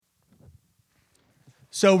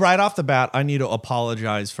So right off the bat, I need to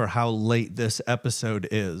apologize for how late this episode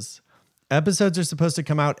is. Episodes are supposed to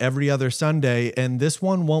come out every other Sunday, and this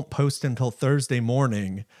one won't post until Thursday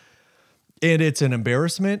morning. And it's an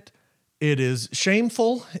embarrassment. It is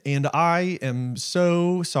shameful, and I am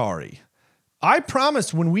so sorry. I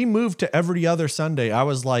promised when we moved to every other Sunday, I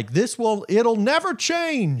was like, it'll never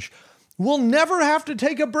change. We'll never have to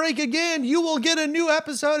take a break again. You will get a new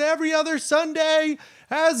episode every other Sunday,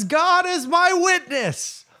 as God is my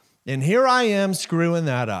witness. And here I am screwing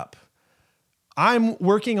that up. I'm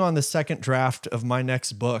working on the second draft of my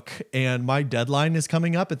next book, and my deadline is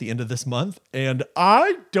coming up at the end of this month. And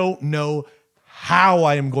I don't know how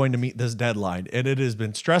I am going to meet this deadline. And it has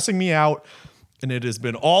been stressing me out. And it has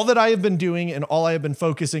been all that I have been doing and all I have been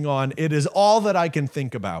focusing on. It is all that I can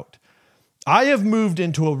think about. I have moved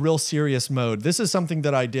into a real serious mode. This is something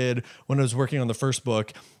that I did when I was working on the first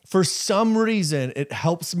book. For some reason, it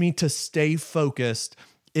helps me to stay focused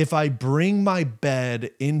if I bring my bed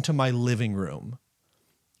into my living room.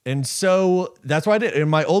 And so that's what I did. In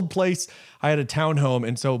my old place, I had a townhome,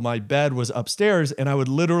 and so my bed was upstairs, and I would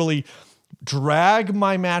literally drag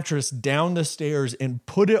my mattress down the stairs and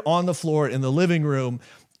put it on the floor in the living room.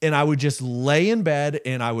 And I would just lay in bed,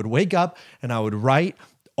 and I would wake up and I would write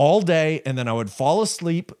all day. And then I would fall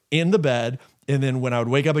asleep in the bed. And then when I would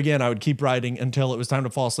wake up again, I would keep writing until it was time to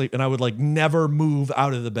fall asleep. And I would never move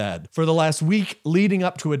out of the bed. For the last week leading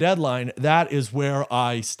up to a deadline, that is where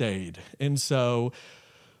I stayed. And so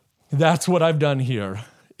that's what I've done here.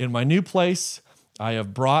 In my new place, I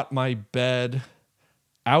have brought my bed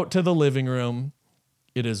out to the living room.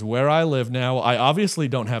 It is where I live now. I obviously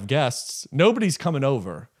don't have guests. Nobody's coming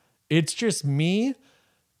over. It's just me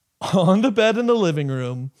on the bed in the living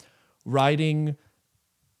room, writing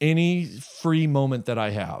any free moment that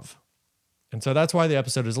I have. And so that's why the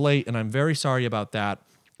episode is late, and I'm very sorry about that.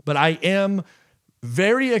 But I am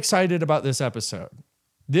very excited about this episode.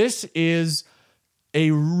 This is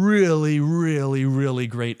a really, really, really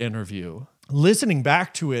great interview. Listening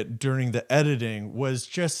back to it during the editing was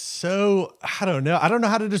just so, I don't know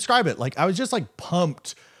how to describe it. I was just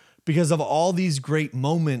pumped because of all these great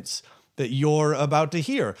moments that you're about to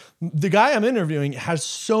hear. The guy I'm interviewing has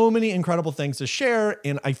so many incredible things to share,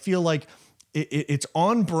 and I feel like it's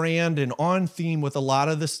on brand and on theme with a lot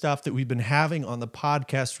of the stuff that we've been having on the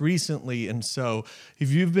podcast recently. And so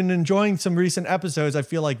if you've been enjoying some recent episodes, I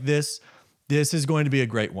feel like this is going to be a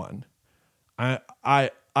great one. I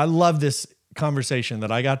love this conversation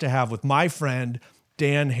that I got to have with my friend,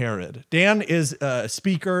 Dan Harrod. Dan is a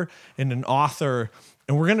speaker and an author,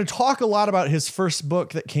 and we're going to talk a lot about his first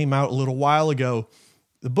book that came out a little while ago.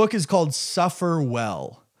 The book is called Suffer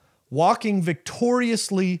Well: Walking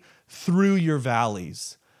Victoriously Through Your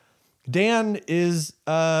Valleys. Dan is,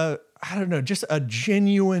 just a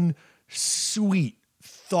genuine, sweet,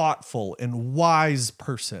 thoughtful, and wise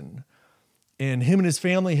person. And him and his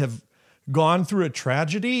family have gone through a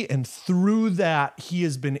tragedy, and through that, he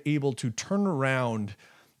has been able to turn around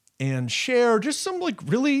and share just some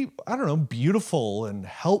really, beautiful and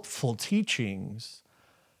helpful teachings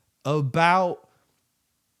about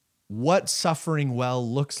what suffering well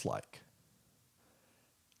looks like.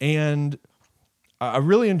 And I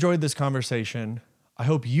really enjoyed this conversation. I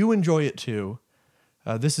hope you enjoy it too.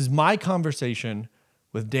 This is my conversation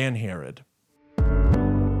with Dan Harrod.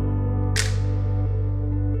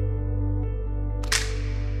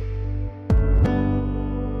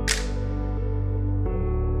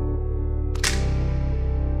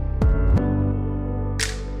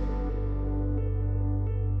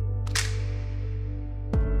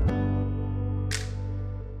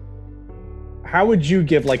 How would you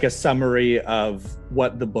give a summary of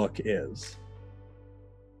what the book is?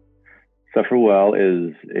 Suffer Well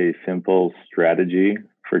is a simple strategy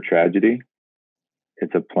for tragedy.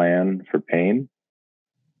 It's a plan for pain.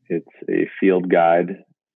 It's a field guide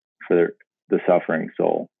for the suffering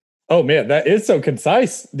soul. Oh man, that is so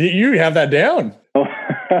concise. You have that down. Oh,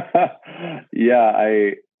 yeah,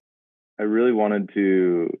 I really wanted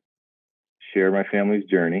to share my family's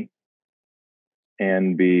journey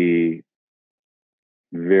and be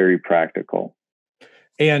very practical.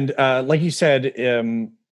 And like you said,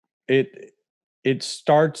 it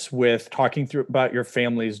starts with talking through about your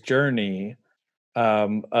family's journey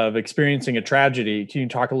of experiencing a tragedy. Can you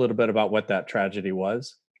talk a little bit about what that tragedy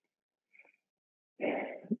was?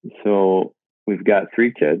 So we've got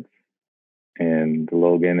 3 kids, and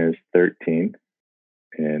Logan is 13,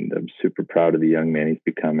 and I'm super proud of the young man he's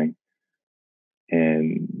becoming.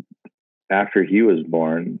 And after he was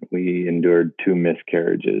born, we endured 2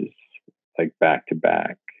 miscarriages, back to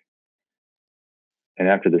back. And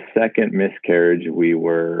after the second miscarriage, we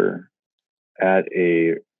were at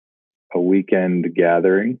a weekend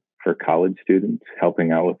gathering for college students,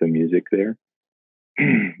 helping out with the music there.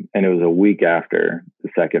 And it was a week after the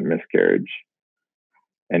second miscarriage.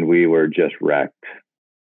 And we were just wrecked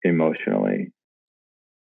emotionally.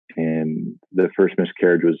 And the first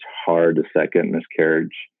miscarriage was hard. The second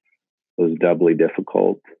miscarriage was doubly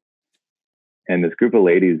difficult. And this group of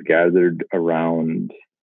ladies gathered around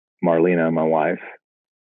Marlena, my wife,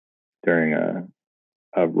 during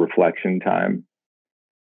a reflection time.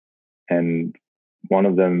 And one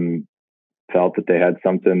of them felt that they had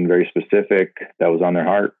something very specific that was on their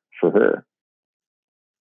heart for her.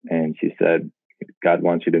 And she said, God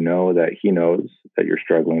wants you to know that he knows that you're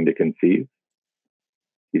struggling to conceive.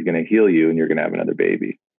 He's going to heal you and you're going to have another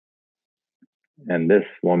baby. And this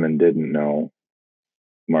woman didn't know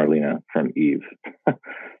Marlena from Eve.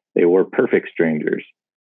 They were perfect strangers.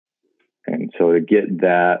 And so to get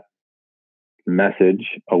that message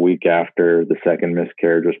a week after the second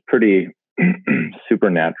miscarriage was pretty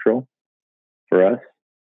supernatural for us.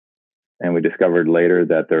 And we discovered later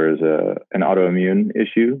that there was an autoimmune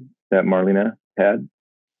issue that Marlena had.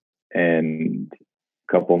 And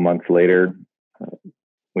a couple of months later,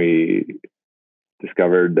 we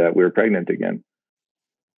discovered that we were pregnant again.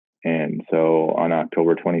 And so on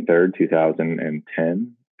October 23rd,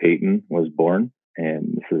 2010, Peyton was born.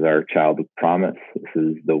 And this is our child of promise. This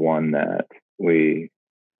is the one that we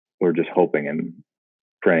were just hoping and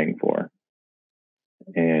praying for.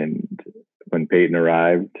 And when Peyton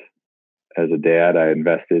arrived, as a dad, I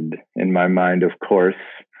invested in my mind, of course,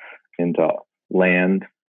 into land,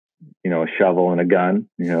 a shovel and a gun.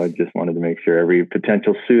 Just wanted to make sure every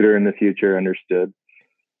potential suitor in the future understood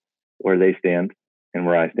where they stand and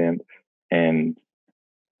where I stand. And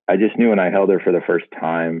I just knew when I held her for the first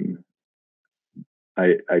time,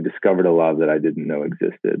 I discovered a love that I didn't know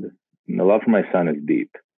existed. And the love for my son is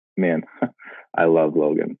deep. Man, I love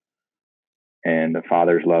Logan. And a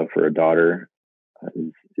father's love for a daughter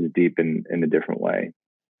is deep in a different way.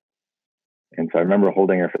 And so I remember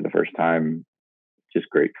holding her for the first time, just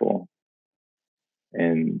grateful.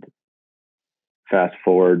 And fast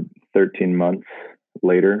forward 13 months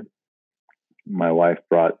later, my wife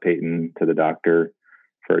brought Peyton to the doctor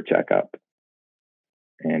for a checkup.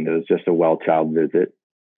 And it was just a well child visit.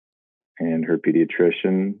 And her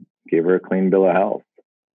pediatrician gave her a clean bill of health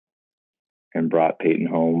and brought Peyton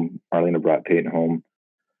home. Marlena brought Peyton home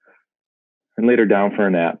and laid her down for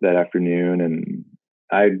a nap that afternoon. And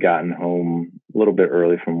I had gotten home a little bit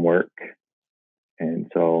early from work.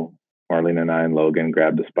 And so Marlena and I and Logan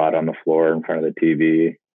grabbed a spot on the floor in front of the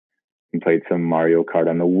TV and played some Mario Kart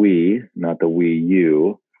on the Wii, not the Wii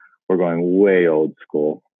U. We're going way old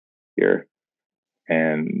school here.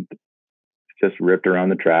 And just ripped around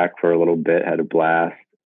the track for a little bit, had a blast,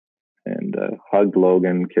 and hugged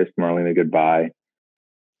Logan, kissed Marlena goodbye,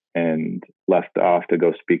 and left off to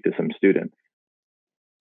go speak to some students.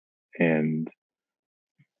 And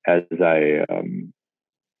as I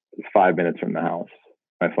was 5 minutes from the house,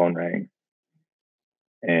 my phone rang,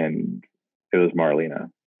 and it was Marlena.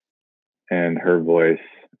 And her voice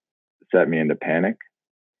set me into panic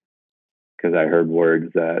because I heard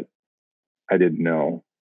words that I didn't know.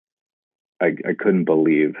 I couldn't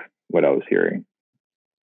believe what I was hearing.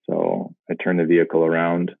 So I turned the vehicle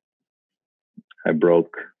around. I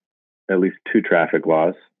broke at least 2 traffic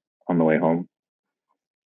laws on the way home.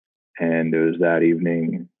 And it was that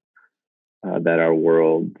evening that our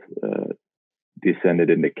world descended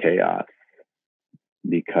into chaos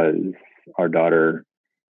because our daughter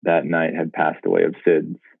that night had passed away of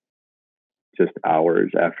SIDS just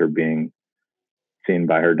hours after being seen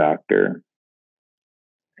by her doctor.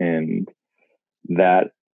 And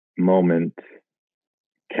that moment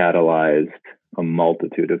catalyzed a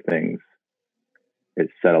multitude of things. It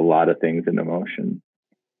set a lot of things into motion.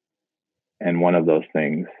 And one of those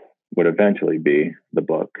things would eventually be the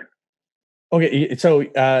book. Okay, so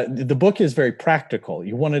the book is very practical.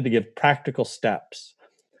 You wanted to give practical steps.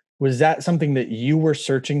 Was that something that you were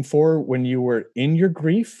searching for when you were in your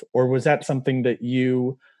grief, or was that something that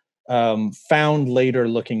you found later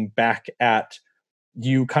looking back at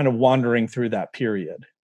you kind of wandering through that period?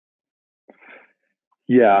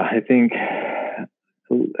 Yeah, I think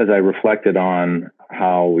as I reflected on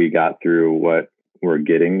how we got through what we're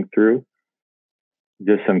getting through,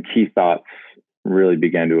 just some key thoughts really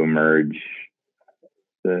began to emerge.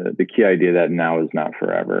 The key idea that now is not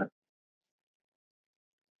forever.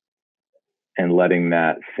 And letting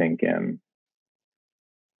that sink in.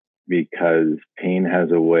 Because pain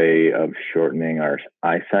has a way of shortening our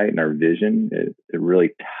eyesight and our vision. It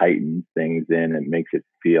really tightens things in and makes it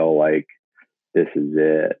feel like this is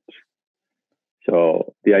it.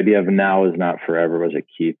 So the idea of now is not forever was a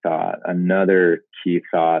key thought. Another key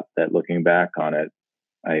thought that looking back on it,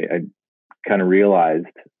 I kind of realized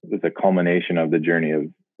was a culmination of the journey of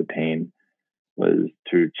the pain was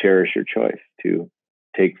to cherish your choice, to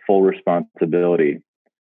take full responsibility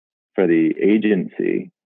for the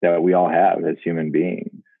agency that we all have as human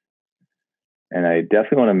beings. And I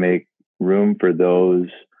definitely want to make room for those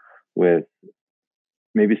with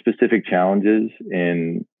maybe specific challenges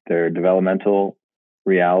in their developmental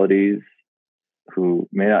realities who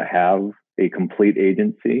may not have a complete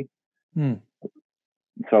agency.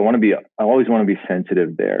 So I always want to be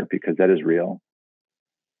sensitive there because that is real.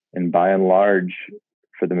 And by and large,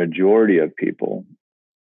 for the majority of people,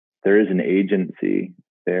 there is an agency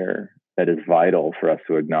there that is vital for us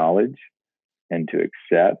to acknowledge and to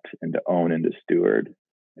accept and to own and to steward.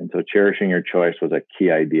 And so cherishing your choice was a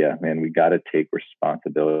key idea. Man, we got to take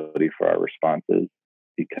responsibility for our responses,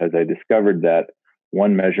 because I discovered that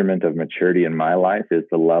one measurement of maturity in my life is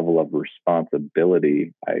the level of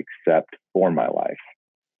responsibility I accept for my life.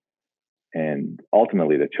 And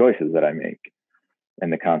ultimately the choices that I make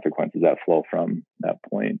and the consequences that flow from that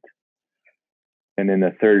point. And then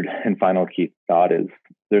the third and final key thought is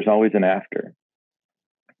there's always an after.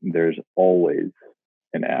 There's always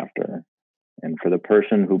an after. And for the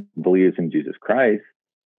person who believes in Jesus Christ,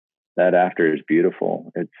 that after is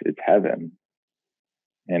beautiful. It's heaven.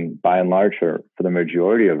 And by and large, for the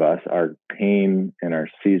majority of us, our pain and our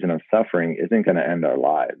season of suffering isn't going to end our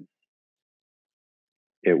lives.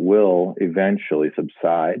 It will eventually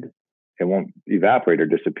subside. It won't evaporate or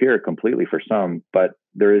disappear completely for some, but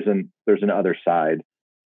there's an other side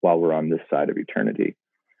while we're on this side of eternity.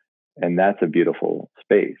 And that's a beautiful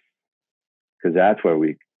space, because that's where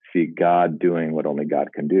we see God doing what only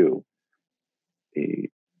God can do.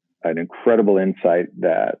 An incredible insight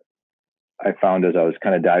that I found as I was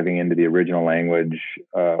kind of diving into the original language,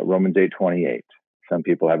 Romans 8:28. Some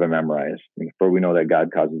people have it memorized. For we know that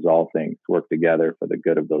God causes all things to work together for the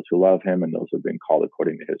good of those who love him and those who have been called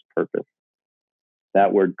according to his purpose.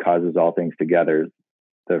 That word causes all things together,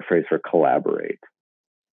 the phrase for collaborate.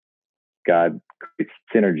 God creates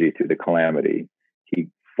synergy through the calamity. He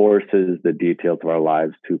forces the details of our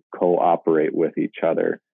lives to cooperate with each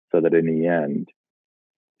other so that in the end,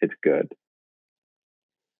 it's good.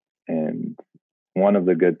 And one of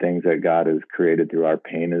the good things that God has created through our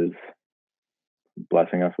pain is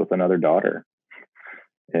blessing us with another daughter.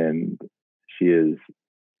 And she is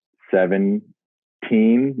 17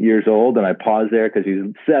 years old. And I pause there because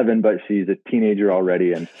she's 7, but she's a teenager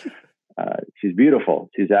already. And she's beautiful.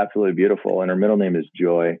 She's absolutely beautiful. And her middle name is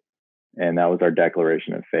Joy. And that was our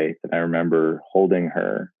declaration of faith. And I remember holding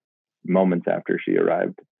her moments after she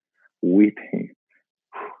arrived, weeping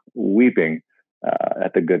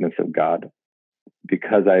at the goodness of God,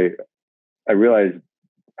 because I realized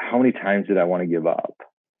how many times did I want to give up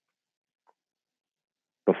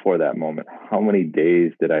before that moment? How many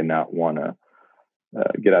days did I not want to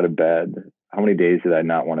get out of bed? How many days did I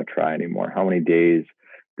not want to try anymore? How many days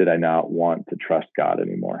did I not want to trust God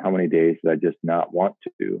anymore? How many days did I just not want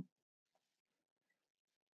to?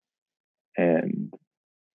 And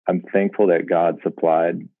I'm thankful that God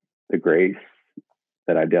supplied the grace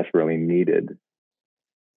that I desperately needed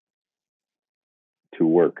to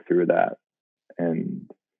work through that. And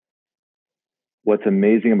what's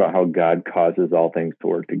amazing about how God causes all things to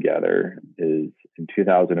work together is in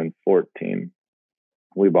 2014,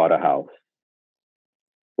 we bought a house.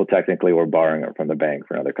 Well, technically, we're borrowing it from the bank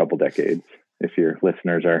for another couple decades, if your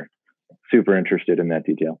listeners are super interested in that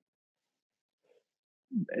detail.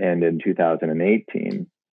 And in 2018,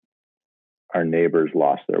 our neighbors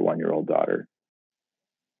lost their 1-year-old daughter.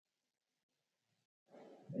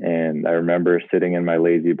 And I remember sitting in my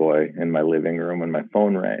lazy boy in my living room when my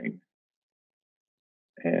phone rang.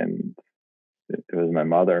 And it was my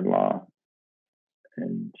mother-in-law.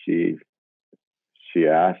 And she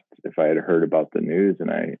asked if I had heard about the news, and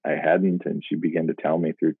I hadn't. And she began to tell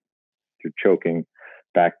me through choking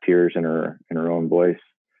back tears in her own voice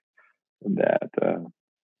that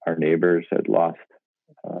our neighbors had lost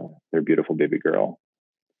their beautiful baby girl.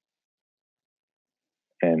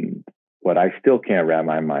 And what I still can't wrap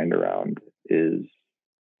my mind around is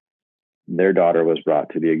their daughter was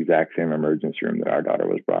brought to the exact same emergency room that our daughter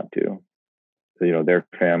was brought to. So, their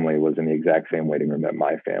family was in the exact same waiting room that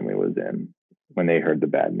my family was in when they heard the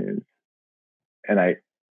bad news. And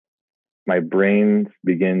my brain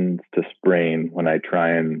begins to sprain when I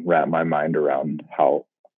try and wrap my mind around how.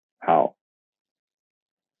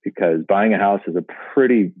 Because buying a house is a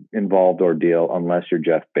pretty involved ordeal unless you're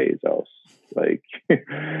Jeff Bezos. Like,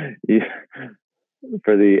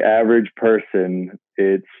 For the average person,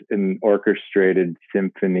 it's an orchestrated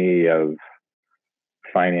symphony of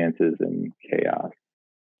finances and chaos.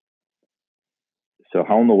 So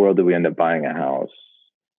how in the world do we end up buying a house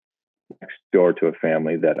next door to a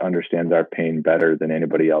family that understands our pain better than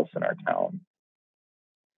anybody else in our town?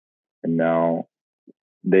 And now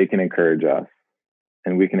they can encourage us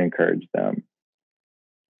and we can encourage them.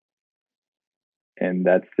 And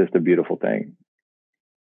that's just a beautiful thing.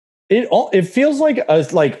 It feels like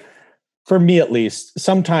us, like for me at least,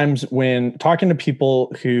 sometimes when talking to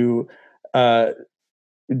people who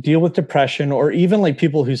deal with depression, or even like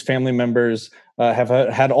people whose family members have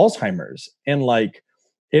had Alzheimer's, and like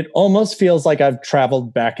it almost feels like I've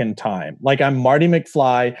traveled back in time. Like I'm Marty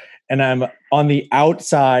McFly and I'm on the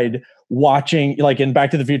outside watching, like in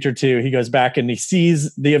Back to the Future 2, he goes back and he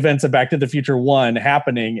sees the events of Back to the Future 1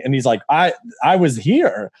 happening. And he's like, I was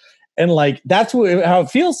here. And like, that's how it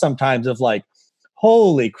feels sometimes, of like,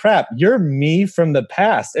 holy crap, you're me from the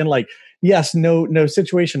past. And like, yes, no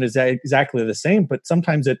situation is exactly the same, but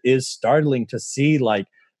sometimes it is startling to see like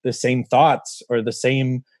the same thoughts or the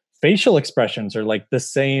same facial expressions, or like the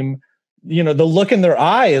same, the look in their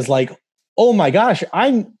eye is like, oh my gosh,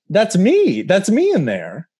 that's me in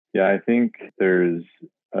there. Yeah, I think there's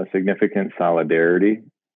a significant solidarity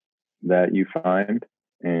that you find,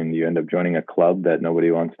 and you end up joining a club that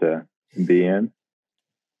nobody wants to be in.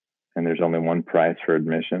 And there's only one price for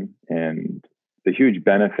admission. And the huge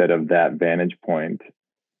benefit of that vantage point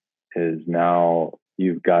is now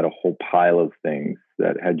you've got a whole pile of things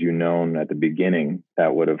that, had you known at the beginning,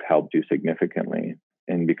 that would have helped you significantly.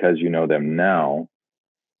 And because you know them now,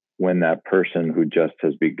 when that person who just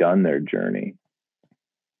has begun their journey,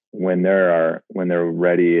 when they're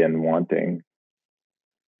ready and wanting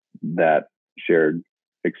that shared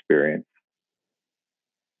experience,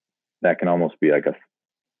 that can almost be like a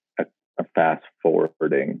fast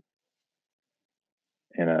forwarding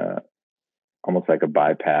and almost like a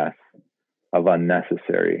bypass of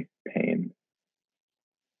unnecessary pain,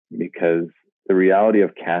 because the reality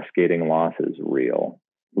of cascading loss is real.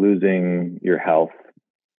 Losing your health,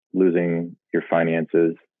 losing your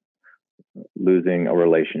finances, losing a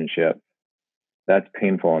relationship, that's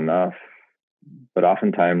painful enough. But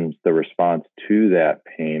oftentimes the response to that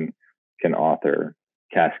pain can author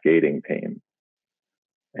cascading pain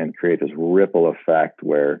and create this ripple effect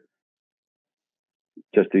where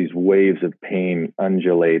just these waves of pain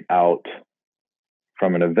undulate out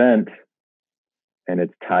from an event, and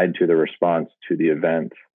it's tied to the response to the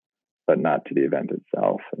event, but not to the event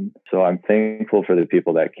itself. And so I'm thankful for the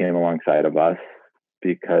people that came alongside of us,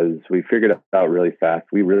 because we figured it out really fast.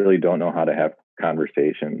 We really don't know how to have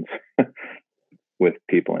conversations with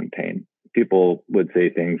people in pain. People would say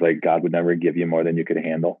things like, God would never give you more than you could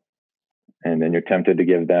handle. And then you're tempted to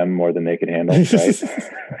give them more than they could handle, right?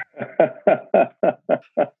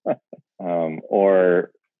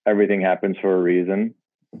 Or everything happens for a reason.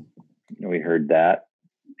 We heard that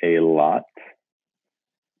a lot.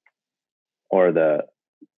 Or the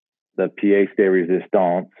pièce de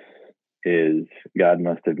résistance is, God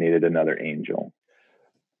must have needed another angel.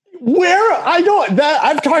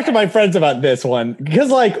 I've talked to my friends about this one, because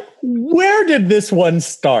like, where did this one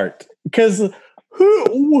start? Because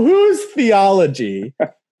whose theology?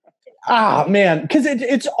 Man, because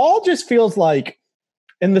it's all just feels like,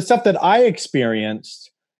 in the stuff that I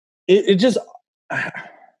experienced, it just,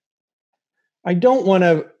 I don't want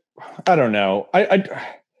to, I don't know.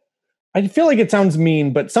 I feel like it sounds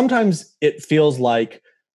mean, but sometimes it feels like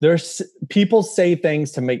there's people say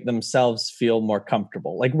things to make themselves feel more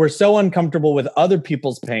comfortable. Like we're so uncomfortable with other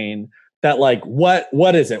people's pain that like,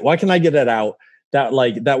 what is it? Why can I get it out? That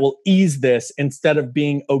will ease this, instead of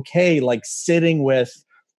being okay, like sitting with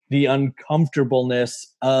the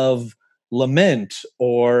uncomfortableness of lament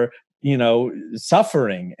or,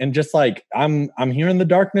 suffering, and just like, I'm here in the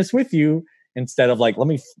darkness with you, instead of like, let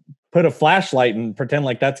me put a flashlight and pretend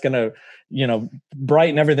like that's going to,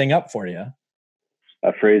 brighten everything up for you.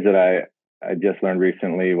 A phrase that I just learned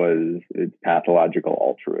recently was, it's pathological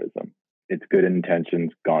altruism. It's good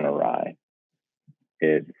intentions gone awry.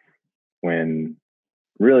 It's when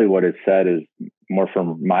really what is said is more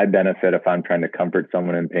for my benefit if I'm trying to comfort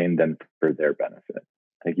someone in pain than for their benefit.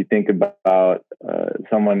 Like you think about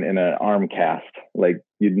someone in an arm cast, like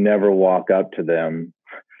you'd never walk up to them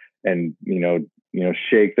and,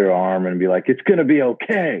 shake their arm and be like, it's going to be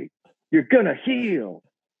okay. You're going to heal.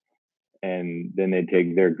 And then they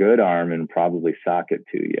take their good arm and probably sock it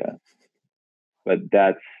to you. But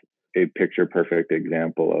that's a picture perfect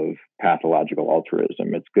example of pathological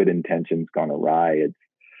altruism. It's good intentions gone awry.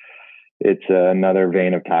 It's another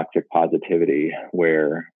vein of toxic positivity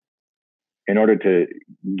where in order to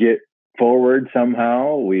get forward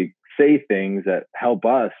somehow, we say things that help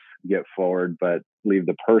us get forward, but leave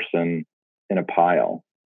the person in a pile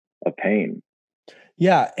of pain.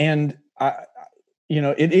 Yeah. And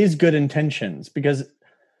it is good intentions because,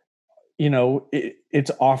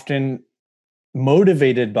 it's often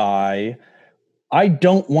motivated by, I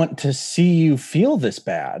don't want to see you feel this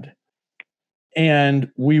bad.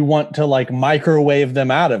 And we want to like microwave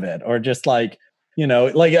them out of it, or just like,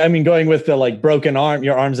 going with the like broken arm,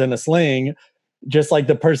 your arm's in a sling, just like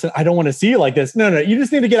the person, I don't want to see you like this. No, you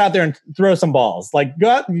just need to get out there and throw some balls. Like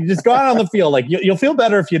you just go out on the field. Like you'll feel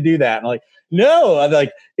better if you do that. And like, no,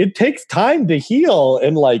 like it takes time to heal.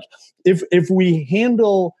 And like, if we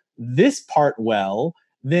handle this part well,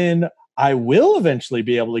 then I will eventually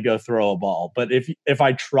be able to go throw a ball. But if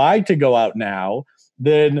I try to go out now,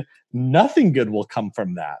 then nothing good will come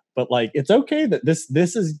from that. But like, it's okay that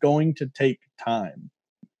this is going to take time.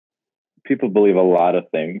 People believe a lot of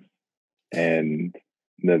things. And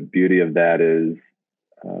the beauty of that is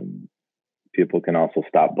people can also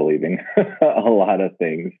stop believing a lot of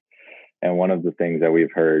things. And one of the things that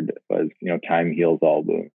we've heard was, time heals all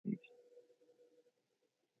wounds.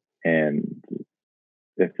 And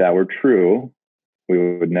if that were true, we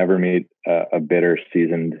would never meet a bitter,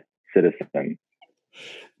 seasoned citizen.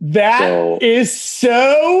 That is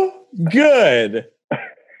so good.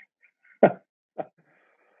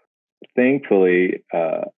 Thankfully,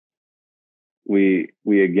 we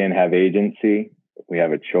again have agency. We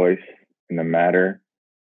have a choice in the matter.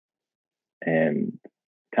 And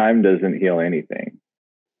time doesn't heal anything.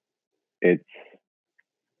 It's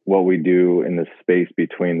what we do in the space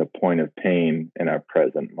between the point of pain and our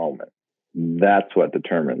present moment. That's what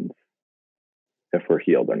determines if we're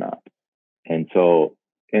healed or not. And so,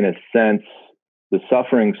 in a sense, the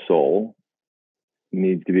suffering soul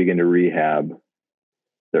needs to begin to rehab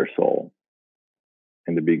their soul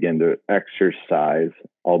and to begin to exercise,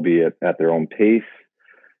 albeit at their own pace,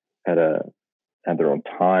 at their own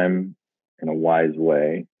time, in a wise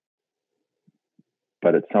way.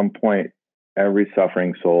 But at some point, every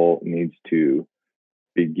suffering soul needs to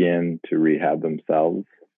begin to rehab themselves.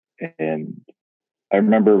 And I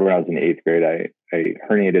remember when I was in 8th grade, I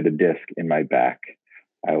herniated a disc in my back.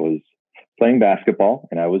 I was playing basketball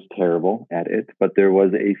and I was terrible at it, but there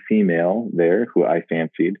was a female there who I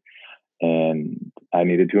fancied, and I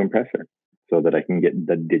needed to impress her so that I can get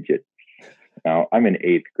the digits. Now I'm in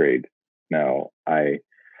 8th grade. Now I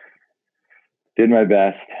did my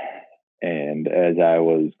best. And as I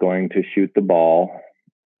was going to shoot the ball,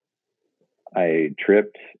 I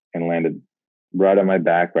tripped and landed right on my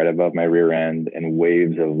back, right above my rear end, and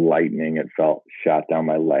waves of lightning, it felt, shot down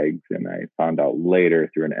my legs. And I found out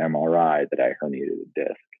later through an MRI that I herniated a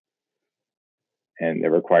disc. And it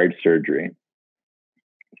required surgery.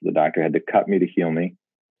 So the doctor had to cut me to heal me.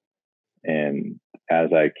 And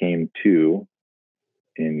as I came to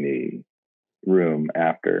in the room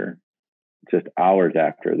after, just hours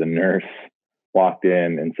after, the nurse walked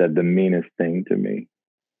in and said the meanest thing to me.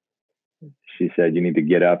 She said, "You need to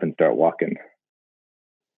get up and start walking."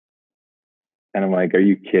 And I'm like, "Are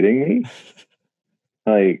you kidding me?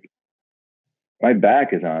 Like, my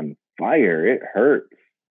back is on fire. It hurts."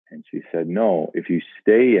 And she said, "No, if you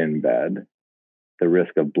stay in bed, the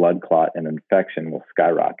risk of blood clot and infection will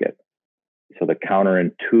skyrocket. So the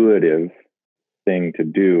counterintuitive thing to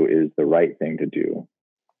do is the right thing to do."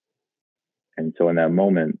 And so in that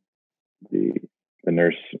moment, the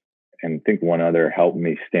nurse and I think one other helped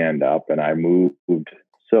me stand up, and I moved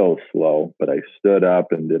so slow, but I stood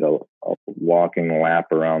up and did a walking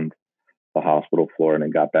lap around the hospital floor, and I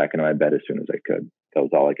got back into my bed as soon as I could. That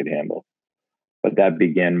was all I could handle. But that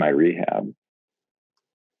began my rehab.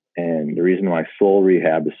 And the reason why soul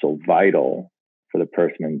rehab is so vital for the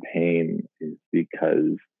person in pain is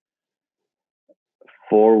because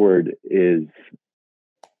forward is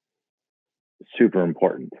super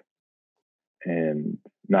important. And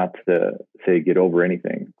not to say get over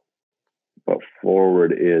anything, but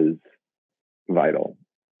forward is vital.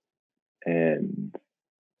 And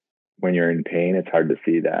when you're in pain, it's hard to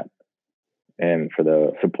see that. And for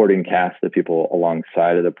the supporting cast, the people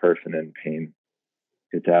alongside of the person in pain,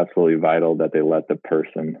 it's absolutely vital that they let the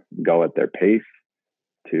person go at their pace,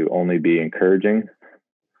 to only be encouraging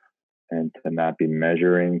and to not be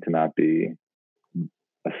measuring, to not be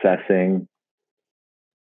assessing,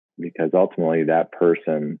 because ultimately that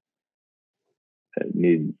person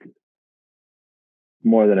needs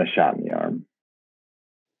more than a shot in the arm.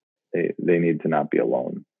 They need to not be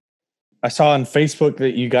alone. I saw on Facebook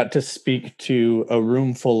that you got to speak to a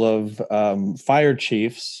room full of fire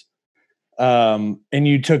chiefs and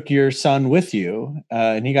you took your son with you,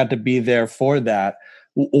 and he got to be there for that.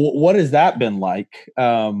 What has that been like?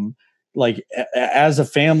 As a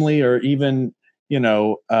family, or even,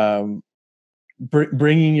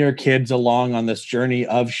 bringing your kids along on this journey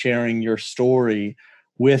of sharing your story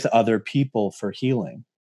with other people for healing?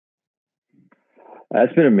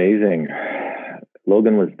 That's been amazing.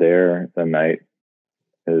 Logan was there the night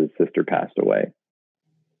his sister passed away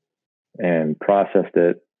and processed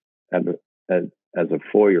it as a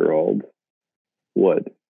 4-year-old would.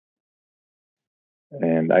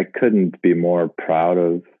 And I couldn't be more proud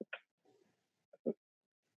of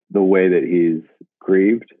the way that he's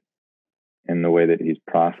grieved and the way that he's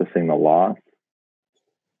processing the loss.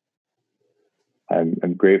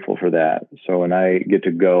 I'm grateful for that. So when I get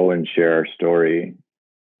to go and share our story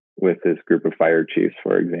with this group of fire chiefs,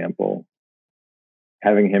 for example,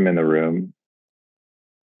 having him in the room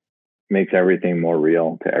makes everything more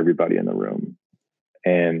real to everybody in the room.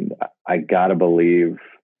 And I gotta believe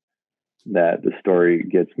that the story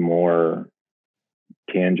gets more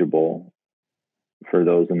tangible for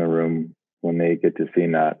those in the room when they get to see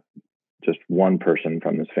not just one person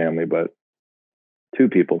from this family, but 2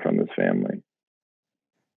 people from this family.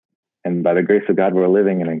 And by the grace of God, we're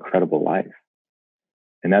living an incredible life.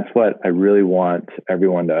 And that's what I really want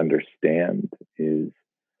everyone to understand, is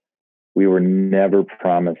we were never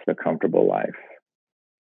promised a comfortable life.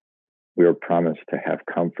 We were promised to have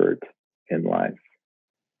comfort in life.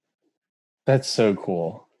 That's so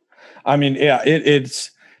cool. I mean, yeah,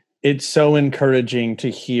 it's so encouraging to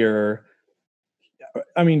hear.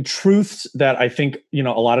 I mean, truths that I think, a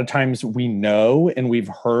lot of times we know and we've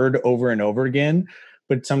heard over and over again,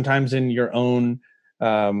 but sometimes in your own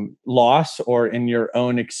loss or in your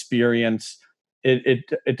own experience,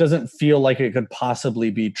 it doesn't feel like it could possibly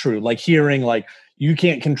be true. Like hearing, like, you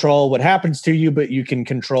can't control what happens to you, but you can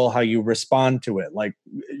control how you respond to it. Like,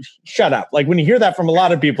 shut up. Like, when you hear that from a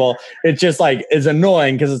lot of people, it's just like, it's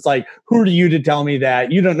annoying, because it's like, who are you to tell me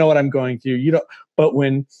that? You don't know what I'm going through. You don't. But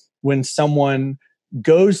when someone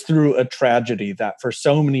goes through a tragedy that for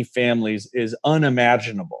so many families is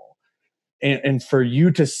unimaginable, and for you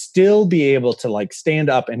to still be able to like stand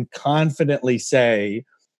up and confidently say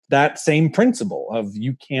that same principle of,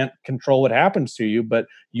 you can't control what happens to you, but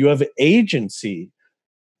you have agency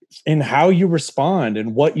in how you respond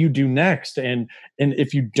and what you do next. And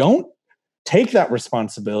if you don't take that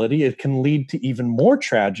responsibility, it can lead to even more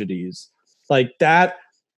tragedies like that.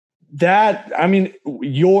 I mean,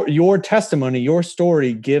 your testimony, your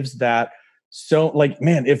story gives that. So, like,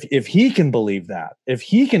 man, if he can believe that, if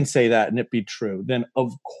he can say that and it be true, then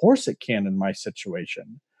of course it can in my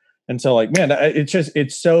situation. And so, like, man,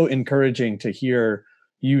 it's so encouraging to hear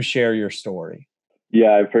you share your story.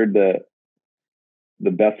 Yeah, I've heard that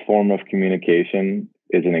the best form of communication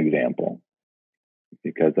is an example,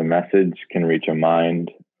 because a message can reach a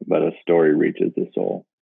mind, but a story reaches the soul.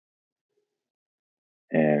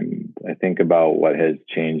 And I think about what has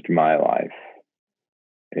changed my life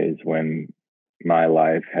is when my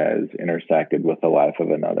life has intersected with the life of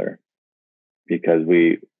another, because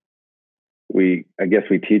I guess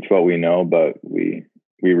we teach what we know, but we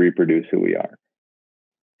reproduce who we are.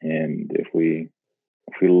 And if we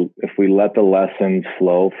let the lessons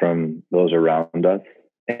flow from those around us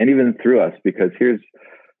and even through us, because here's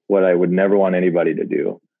what I would never want anybody to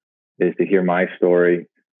do, is to hear my story,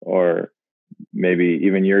 or maybe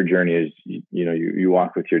even your journey is, you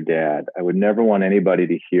walk with your dad. I would never want anybody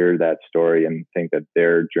to hear that story and think that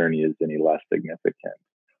their journey is any less significant,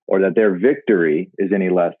 or that their victory is any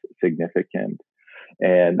less significant.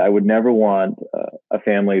 And I would never want a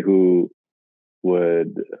family who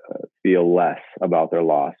would feel less about their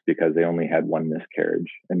loss because they only had 1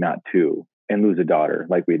 miscarriage and not 2, and lose a daughter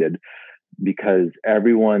like we did, because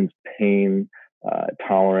everyone's pain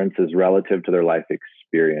tolerance is relative to their life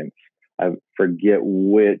experience. I forget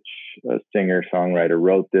which singer-songwriter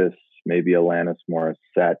wrote this, maybe Alanis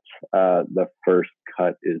Morissette. The first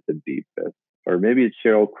cut is the deepest, or maybe it's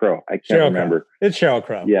Sheryl Crow. I can't remember. It's Sheryl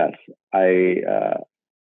Crow. Yes, I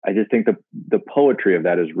just think the poetry of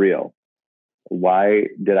that is real. Why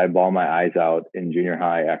did I bawl my eyes out in junior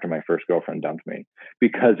high after my first girlfriend dumped me?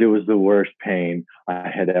 Because it was the worst pain I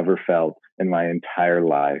had ever felt in my entire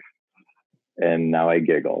life. And now I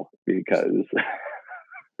giggle because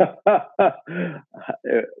how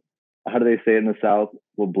do they say it in the South?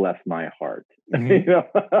 Will bless my heart. Mm-hmm.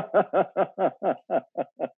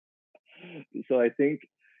 So I think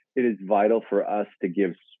it is vital for us to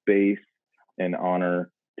give space and honor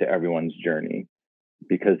to everyone's journey,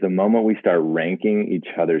 Because the moment we start ranking each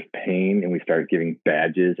other's pain and we start giving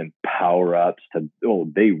badges and power ups to, oh,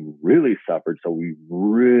 they really suffered, so we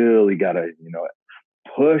really got to,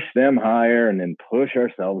 push them higher and then push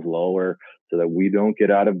ourselves lower so that we don't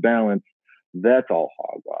get out of balance. That's all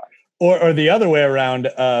hogwash. Or the other way around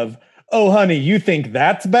of, oh, honey, you think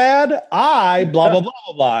that's bad? I blah, blah, blah,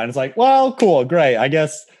 blah, blah. And it's like, well, cool, great. I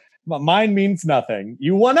guess mine means nothing.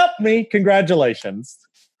 You one-up me. Congratulations.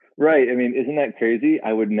 Right. I mean, isn't that crazy?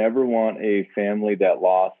 I would never want a family that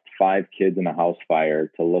lost 5 kids in a house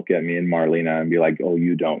fire to look at me and Marlena and be like, oh,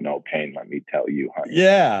 you don't know pain. Let me tell you, honey.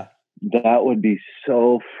 Yeah. That would be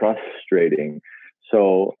so frustrating.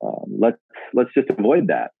 So let's just avoid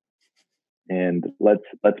that. And let's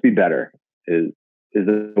be better is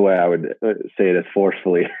the way I would say it as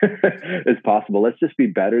forcefully as possible. Let's just be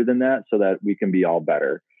better than that so that we can be all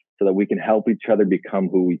better, so that we can help each other become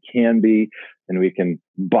who we can be, and we can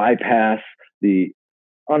bypass the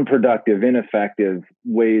unproductive, ineffective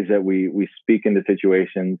ways that we speak into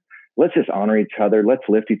situations. Let's just honor each other. Let's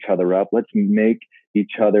lift each other up. Let's make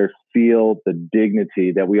each other feel the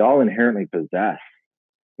dignity that we all inherently possess.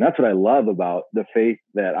 And that's what I love about the faith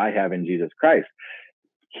that I have in Jesus Christ.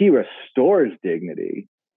 He restores dignity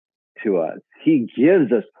to us. He gives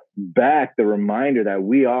us back the reminder that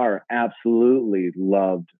we are absolutely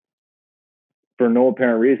loved for no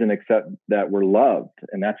apparent reason except that we're loved,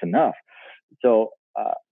 and that's enough. So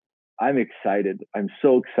I'm excited. I'm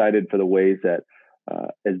so excited for the ways that,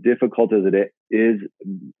 as difficult as it is,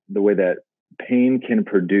 the way that pain can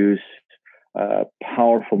produce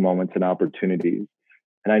powerful moments and opportunities.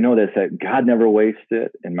 And I know this, that God never wastes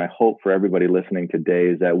it. And my hope for everybody listening today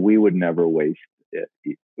is that we would never waste it,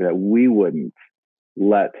 that we wouldn't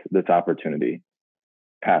let this opportunity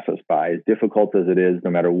pass us by. As difficult as it is,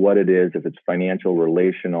 no matter what it is, if it's financial,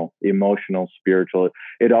 relational, emotional, spiritual,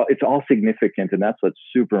 it's all significant. And that's what's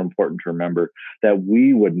super important to remember, that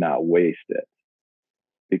we would not waste it,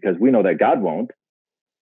 because we know that God won't.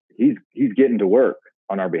 He's getting to work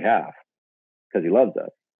on our behalf because he loves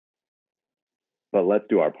us. But let's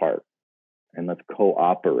do our part, and let's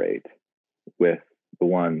cooperate with the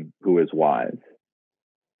one who is wise,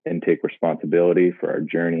 and take responsibility for our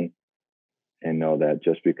journey, and know that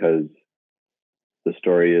just because the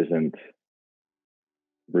story isn't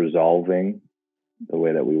resolving the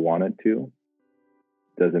way that we want it to,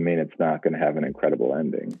 doesn't mean it's not going to have an incredible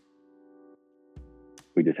ending.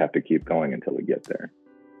 We just have to keep going until we get there.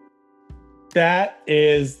 That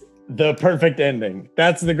is the perfect ending.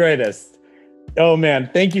 That's the greatest. Oh man,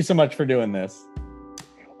 thank you so much for doing this.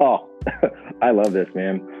 Oh, I love this,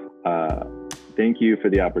 man. Thank you for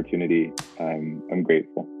the opportunity. I'm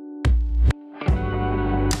grateful.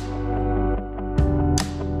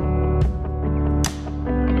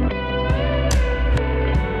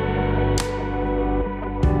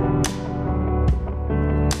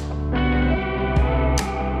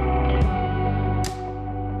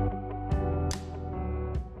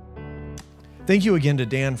 Thank you again to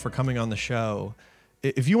Dan for coming on the show.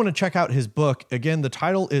 If you want to check out his book, again, the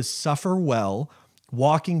title is Suffer Well,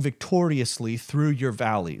 Walking Victoriously Through Your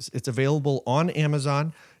Valleys. It's available on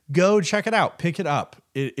Amazon. Go check it out. Pick it up.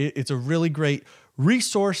 It's a really great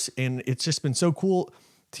resource, and it's just been so cool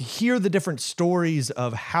to hear the different stories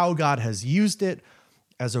of how God has used it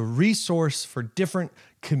as a resource for different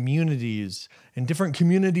communities and different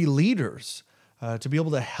community leaders to be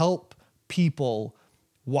able to help people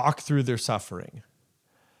walk through their suffering.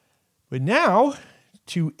 But now,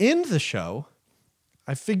 to end the show,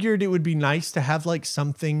 I figured it would be nice to have like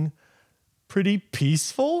something pretty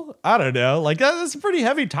peaceful. I don't know, like that's a pretty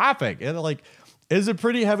heavy topic, and like it's a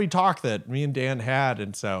pretty heavy talk that me and Dan had,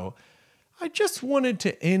 and so I just wanted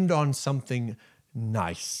to end on something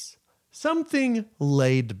nice, something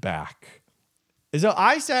laid back. And so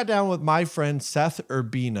I sat down with my friend Seth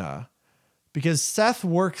Urbina, because Seth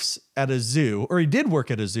works at a zoo, or he did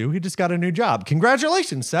work at a zoo. He just got a new job.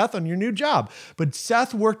 Congratulations, Seth, on your new job. But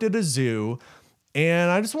Seth worked at a zoo,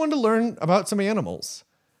 and I just wanted to learn about some animals.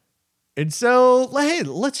 And so, hey,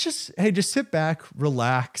 just sit back,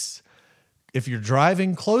 relax. If you're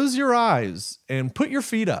driving, close your eyes and put your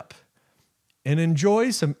feet up and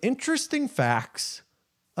enjoy some interesting facts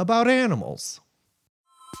about animals.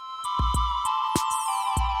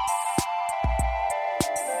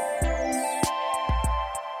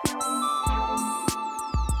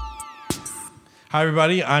 Hi,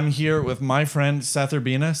 everybody. I'm here with my friend Seth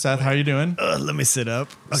Urbina. Seth, how you doing? Let me sit up.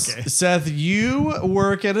 Okay. Seth, you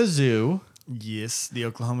work at a zoo. Yes, the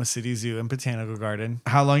Oklahoma City Zoo and Botanical Garden.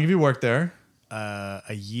 How long have you worked there?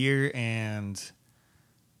 A year and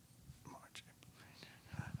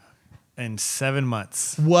in 7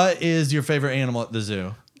 months. What is your favorite animal at the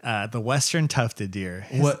zoo? The western tufted deer.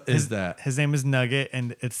 What is that? His name is Nugget,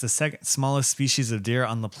 and it's the second smallest species of deer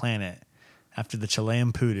on the planet after the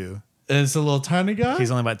Chilean poodoo. It's a little tiny guy?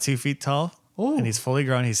 He's only about 2 feet tall, Ooh. and he's fully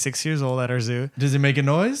grown. He's 6 years old at our zoo. Does he make a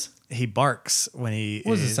noise? He barks when he.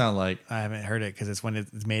 What does it sound like? I haven't heard it because it's when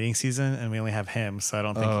it's mating season, and we only have him, so I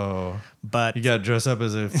don't think. Oh, But you got to dress up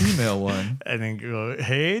as a female one. and then go,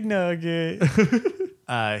 hey Nugget.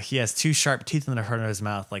 He has 2 sharp teeth in the front of his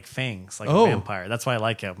mouth, like fangs, like Oh. a vampire. That's why I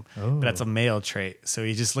like him. But that's a male trait, so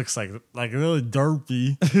he just looks like really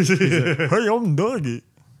derpy. He's like, hey, I'm Nugget.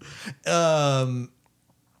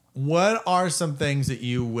 What are some things that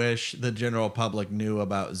you wish the general public knew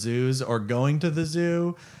about zoos or going to the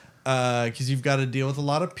zoo? Because you've got to deal with a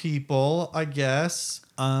lot of people, I guess.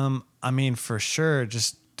 I mean, for sure,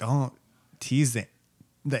 just don't tease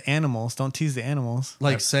the animals. Don't tease the animals.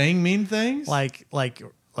 Like saying mean things? Like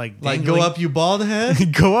go dangling- up, you bald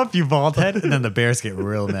head? go up, you bald head, and then the bears get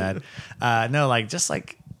real mad.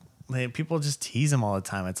 No, people just tease them all the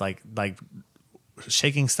time. It's like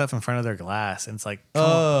shaking stuff in front of their glass, and it's like,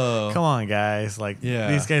 come on, guys! Like,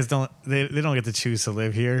 Yeah. these guys don't get to choose to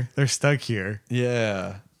live here. They're stuck here.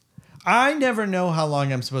 Yeah. I never know how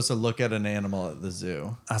long I'm supposed to look at an animal at the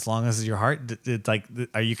zoo. As long as your heart,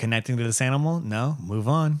 are you connecting to this animal? No, move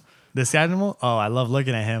on. This animal, oh, I love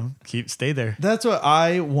looking at him. Stay there. That's what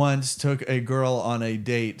I once took a girl on a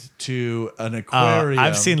date to an aquarium.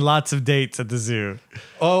 I've seen lots of dates at the zoo.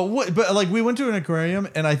 Oh, but like we went to an aquarium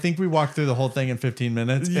and I think we walked through the whole thing in 15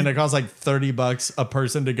 minutes and it cost like $30 a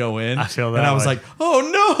person to go in. I feel that And I was way. like,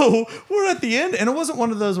 oh no, we're at the end. And it wasn't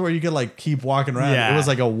one of those where you could like keep walking around. Yeah. It was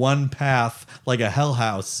like a one path, like a hell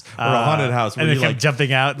house or a haunted house. And Where they you kept like,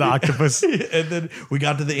 jumping out, the octopus. and then we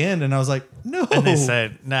got to the end and I was like, no. And they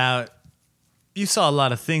said, now, you saw a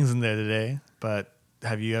lot of things in there today, but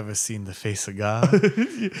have you ever seen the face of God?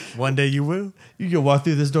 One day you will. You can walk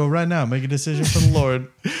through this door right now, make a decision for the Lord.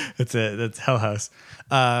 That's it. That's Hell House.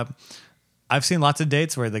 I've seen lots of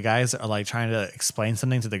dates where the guys are like trying to explain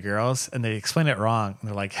something to the girls and they explain it wrong. And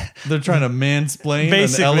they're like, They're trying to mansplain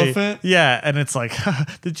basically, an elephant. Yeah. And it's like,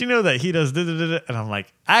 did you know that he does? And I'm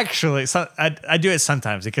like, actually, I do it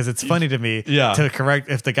sometimes because it's funny to me Yeah. to correct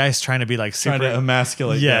if the guy's trying to be like super. Trying to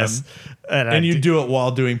emasculate yes. them. And you do it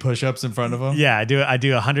while doing push-ups in front of them? Yeah, I do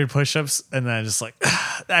 100 push-ups and then I'm just like,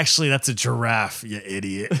 actually, that's a giraffe, you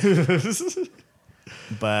idiot.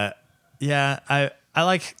 But yeah, I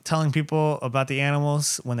like telling people about the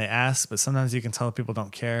animals when they ask, but sometimes you can tell people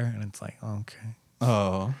don't care, and it's like, okay.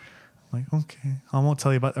 Oh. I'm like, okay. I won't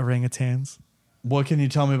tell you about orangutans. What can you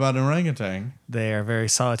tell me about an orangutan? They are very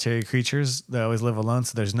solitary creatures. They always live alone,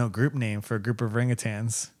 so there's no group name for a group of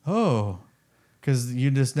orangutans. Oh. Because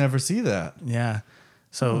you just never see that. Yeah.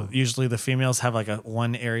 So usually the females have like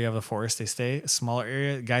one area of the forest they stay, a smaller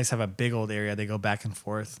area. Guys have a big old area. They go back and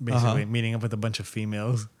forth, basically meeting up with a bunch of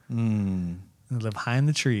females. They live high in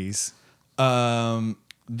the trees. Are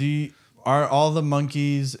all the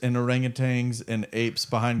monkeys and orangutans and apes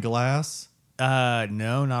behind glass?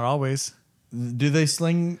 No, not always. Do they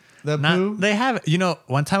sling that poo? They have.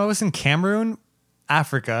 One time I was in Cameroon,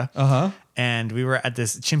 Africa, and we were at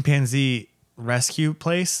this chimpanzee rescue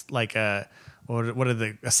place, like a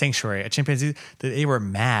sanctuary, a chimpanzee. They were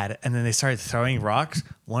mad, and then they started throwing rocks.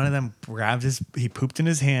 One of them grabbed he pooped in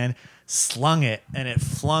his hand, slung it, and it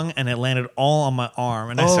flung, and it landed all on my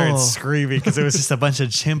arm, and I started screaming because it was just a bunch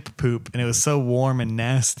of chimp poop, and it was so warm and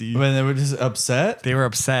nasty. When they were just upset? They were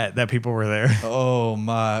upset that people were there. Oh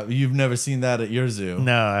my! You've never seen that at your zoo?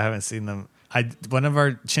 No, I haven't seen them. One of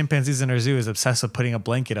our chimpanzees in our zoo is obsessed with putting a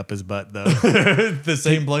blanket up his butt, though. The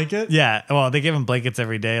same blanket? Yeah. Well, they give him blankets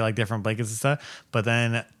every day, like different blankets and stuff. But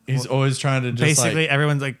then He's always trying to just basically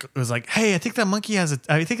everyone's like was like, "Hey, I think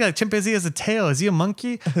that chimpanzee has a tail. Is he a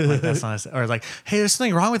monkey?" I'm like, that's not. Or like, "Hey, there's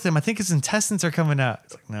something wrong with him. I think his intestines are coming out."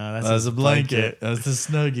 It's like, no, that's a blanket. That's the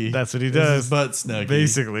snuggie. That's what he That's does. his butt snuggie.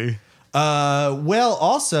 Basically. Well,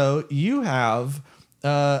 also you have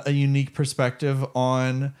a unique perspective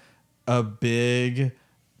on a big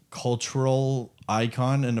cultural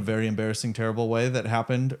icon in a very embarrassing, terrible way that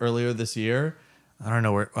happened earlier this year. I don't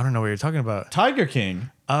know what you're talking about. Tiger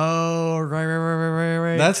King. Oh,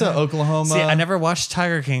 right. That's an Oklahoma. See, I never watched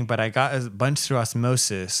Tiger King, but I got a bunch through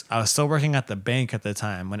osmosis. I was still working at the bank at the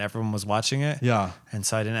time when everyone was watching it. Yeah. And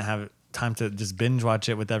so I didn't have time to just binge watch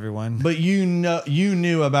it with everyone. But you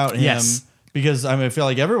knew about him. Yes. Because I feel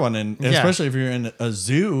like everyone especially if you're in a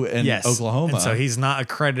zoo in Oklahoma. And so he's not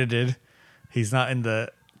accredited. He's not in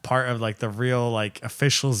the part of like the real like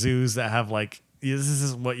official zoos that have like this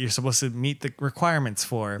is what you're supposed to meet the requirements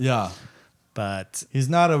for. Yeah. But He's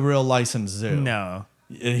not a real licensed zoo. no.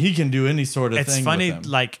 And he can do any sort of It's thing. funny, with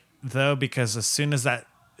them. like, though, because as soon as that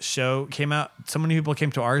show came out, so many people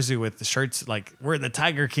came to our zoo with the shirts like, we're the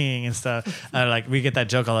Tiger King and stuff. Like, we get that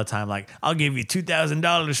joke all the time, like, I'll give you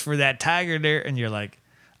 $2,000 for that tiger there. And you're like,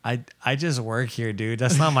 I just work here, dude.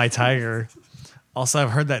 That's not my tiger. Also, I've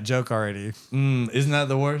heard that joke already. Isn't that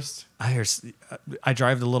the worst? I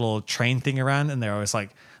drive the little train thing around, and they're always like,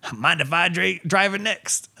 mind if I drive it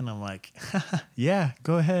next? And I'm like, yeah,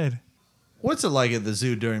 go ahead. What's it like at the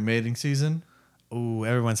zoo during mating season? Ooh,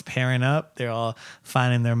 everyone's pairing up. They're all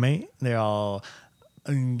finding their mate. They're all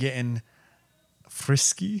getting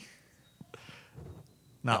frisky.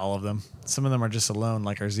 Not all of them. Some of them are just alone,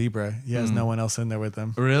 like our zebra. He has no one else in there with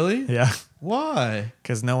him. Really? Yeah, Why?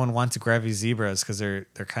 because no one wants to grab these zebras because they're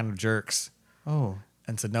kind of jerks, Oh.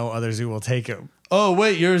 and so no other zoo will take him. Oh,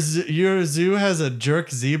 wait, your zoo has a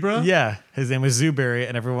jerk zebra? Yeah, his name is Zooberry,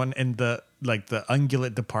 and everyone in the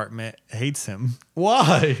ungulate department hates him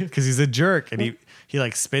Why? because he's a jerk, and he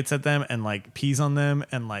like spits at them and like pees on them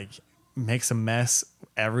and like makes a mess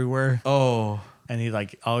everywhere. Oh. And he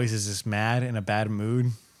like always is just mad in a bad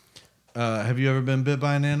mood. Have you ever been bit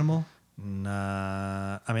by an animal?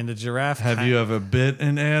 Nah, I mean the giraffe. Have you ever bit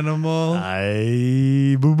an animal?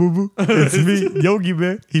 Boo boo boo. It's me, Yogi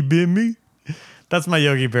Bear. He bit me. That's my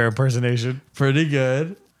Yogi Bear impersonation. Pretty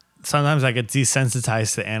good. Sometimes I get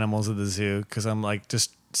desensitized to animals at the zoo because I'm like,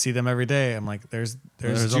 just see them every day. I'm like, there's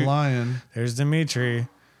a lion. There's Dimitri.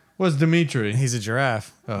 What's Dimitri? He's a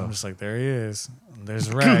giraffe. Oh. I'm just like, there he is.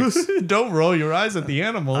 There's Rex. Don't roll your eyes at the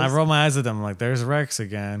animals. I roll my eyes at them. I'm like, there's Rex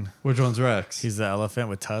again. Which one's Rex? He's the elephant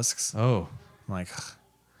with tusks. Oh. I'm like,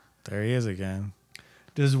 there he is again.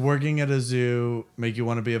 Does working at a zoo make you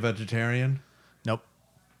want to be a vegetarian? Nope.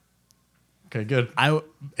 Okay, good.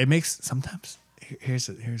 It makes sometimes. Here's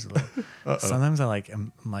a little. Sometimes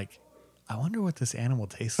I'm like, I wonder what this animal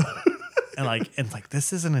tastes like. and like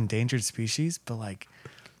this is an endangered species, but like,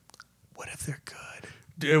 what if they're good?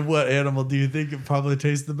 Dude, what animal do you think it probably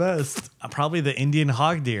tastes the best? Probably the Indian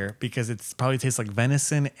hog deer because it probably tastes like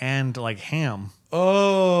venison and like ham.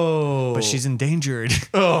 Oh. But she's endangered.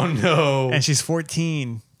 Oh, no. And she's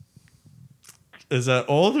 14. Is that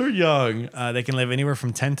old or young? They can live anywhere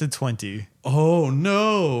from 10 to 20. Oh,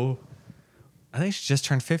 no. I think she just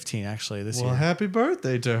turned 15 actually this Well, year. happy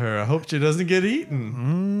birthday to her. I hope she doesn't get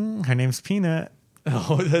eaten. Her name's Peanut.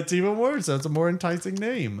 Oh, that's even worse. That's a more enticing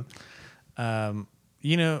name.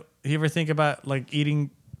 You know, you ever think about like eating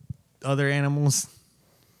other animals?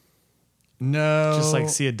 No. Just like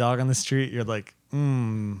see a dog on the street, you're like,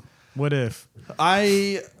 what if?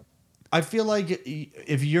 I feel like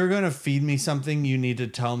if you're going to feed me something, you need to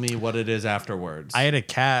tell me what it is afterwards. I had a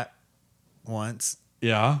cat once.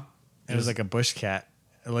 Yeah. It was like a bush cat.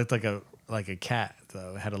 It looked like a cat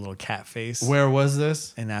though. It had a little cat face. Where was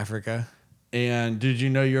this? In Africa. And did you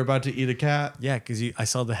know you're about to eat a cat? Yeah, because I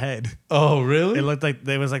saw the head. Oh, really? It looked like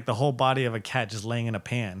there was like the whole body of a cat just laying in a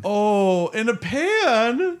pan. Oh, in a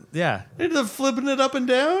pan? Yeah. They're flipping it up and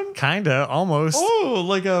down? Kinda, almost. Oh,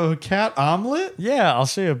 like a cat omelet? Yeah, I'll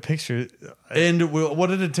show you a picture. And what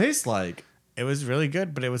did it taste like? It was really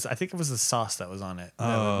good, but I think it was the sauce that was on it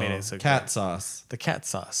that made it so cat good. sauce. The cat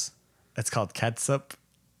sauce. It's called catsup.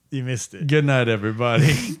 You missed it. Good night,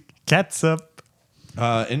 everybody. Catsup.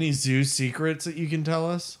 Any zoo secrets that you can tell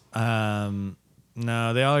us? No,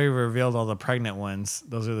 they already revealed all the pregnant ones.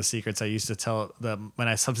 Those are the secrets I used to tell them when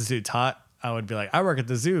I substitute taught. I would be like, I work at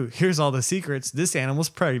the zoo. Here's all the secrets. This animal's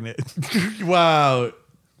pregnant. Wow.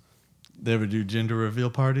 They ever do gender reveal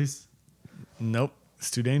parties? Nope.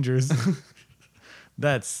 It's too dangerous.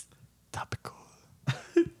 That's topical.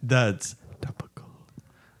 That's topical.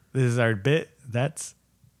 This is our bit. That's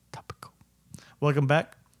topical. Welcome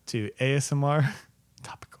back to ASMR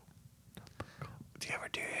topical. Do you ever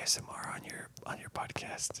do ASMR on your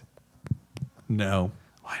podcast? No.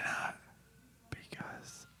 Why not?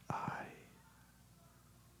 Because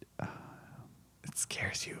It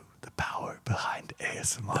scares you. The power behind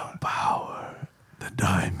ASMR. power. The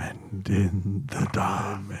diamond in the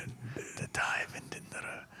diamond. The diamond in the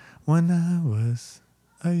rough. When I was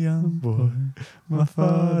a young boy, my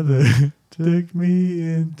father took me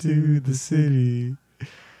into the city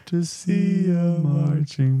to see a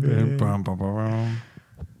marching band.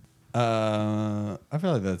 I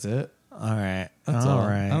feel like that's it. All right. That's all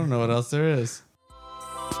right. I don't know what else there is.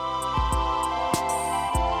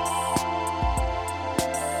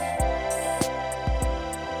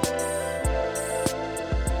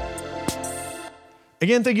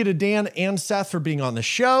 Again, thank you to Dan and Seth for being on the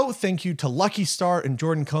show. Thank you to Lucky Star and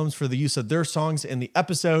Jordan Combs for the use of their songs in the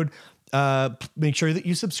episode. make sure that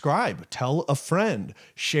you subscribe, tell a friend,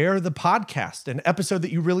 share the podcast, an episode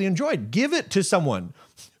that you really enjoyed. Give it to someone.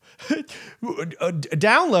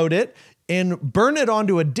 Download it and burn it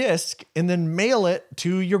onto a disc and then mail it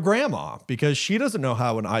to your grandma because she doesn't know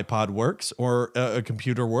how an iPod works or a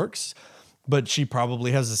computer works, but she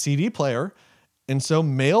probably has a CD player. And so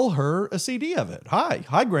mail her a CD of it.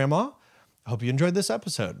 Hi, Grandma. I hope you enjoyed this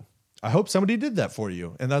episode. I hope somebody did that for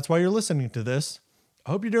you. And that's why you're listening to this.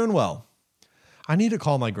 I hope you're doing well. I need to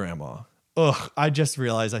call my grandma. Ugh, I just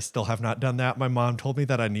realized I still have not done that. My mom told me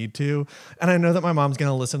that I need to. And I know that my mom's going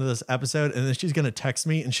to listen to this episode and then she's going to text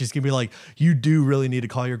me and she's going to be like, you do really need to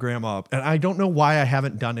call your grandma up. And I don't know why I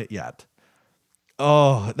haven't done it yet.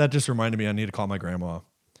 Oh, that just reminded me I need to call my grandma.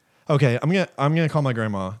 Okay, I'm gonna call my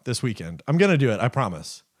grandma this weekend. I'm going to do it. I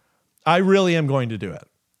promise. I really am going to do it.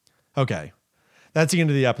 Okay. That's the end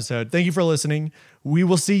of the episode. Thank you for listening. We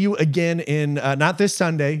will see you again in not this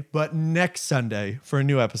Sunday, but next Sunday for a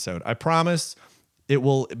new episode. I promise it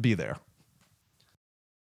will be there.